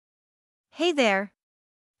Hey there!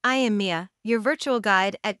 I am Mia, your virtual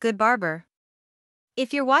guide at GoodBarber.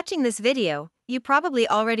 If you're watching this video, you probably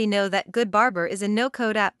already know that GoodBarber is a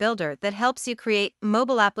no-code app builder that helps you create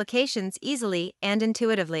mobile applications easily and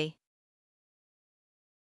intuitively.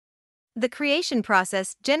 The creation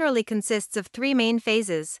process generally consists of three main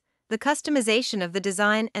phases: the customization of the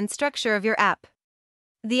design and structure of your app,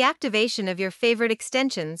 the activation of your favorite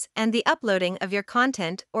extensions, and the uploading of your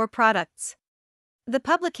content or products. The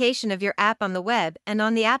publication of your app on the web and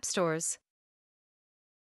on the app stores.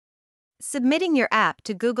 Submitting your app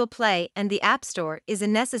to Google Play and the App Store is a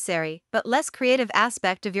necessary but less creative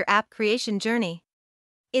aspect of your app creation journey.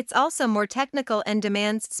 It's also more technical and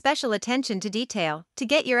demands special attention to detail to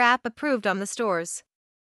get your app approved on the stores.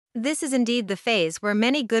 This is indeed the phase where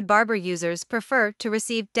many GoodBarber users prefer to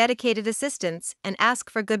receive dedicated assistance and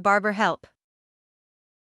ask for GoodBarber help.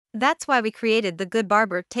 That's why we created the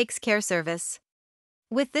GoodBarber Takes Care service.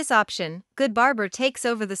 With this option, GoodBarber takes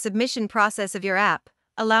over the submission process of your app,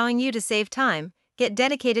 allowing you to save time, get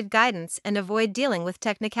dedicated guidance, and avoid dealing with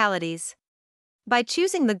technicalities. By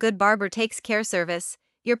choosing the GoodBarber Takes Care service,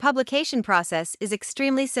 your publication process is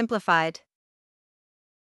extremely simplified.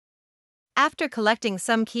 After collecting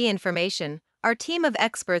some key information, our team of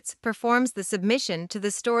experts performs the submission to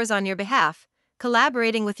the stores on your behalf,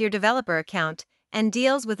 collaborating with your developer account, and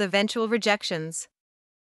deals with eventual rejections.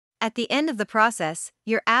 At the end of the process,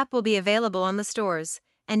 your app will be available on the stores,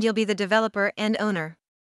 and you'll be the developer and owner.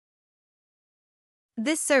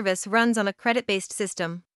 This service runs on a credit-based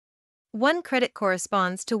system. 1 credit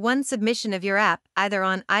corresponds to 1 submission of your app, either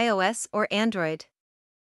on iOS or Android.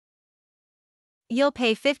 You'll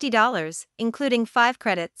pay $50, including 5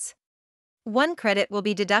 credits. 1 credit will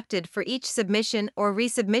be deducted for each submission or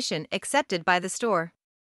resubmission accepted by the store.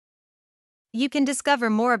 You can discover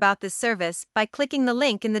more about this service by clicking the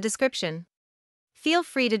link in the description. Feel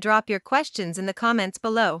free to drop your questions in the comments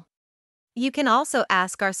below. You can also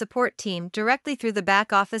ask our support team directly through the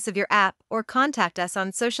back office of your app or contact us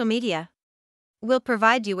on social media. We'll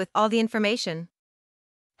provide you with all the information.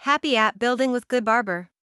 Happy app building with GoodBarber!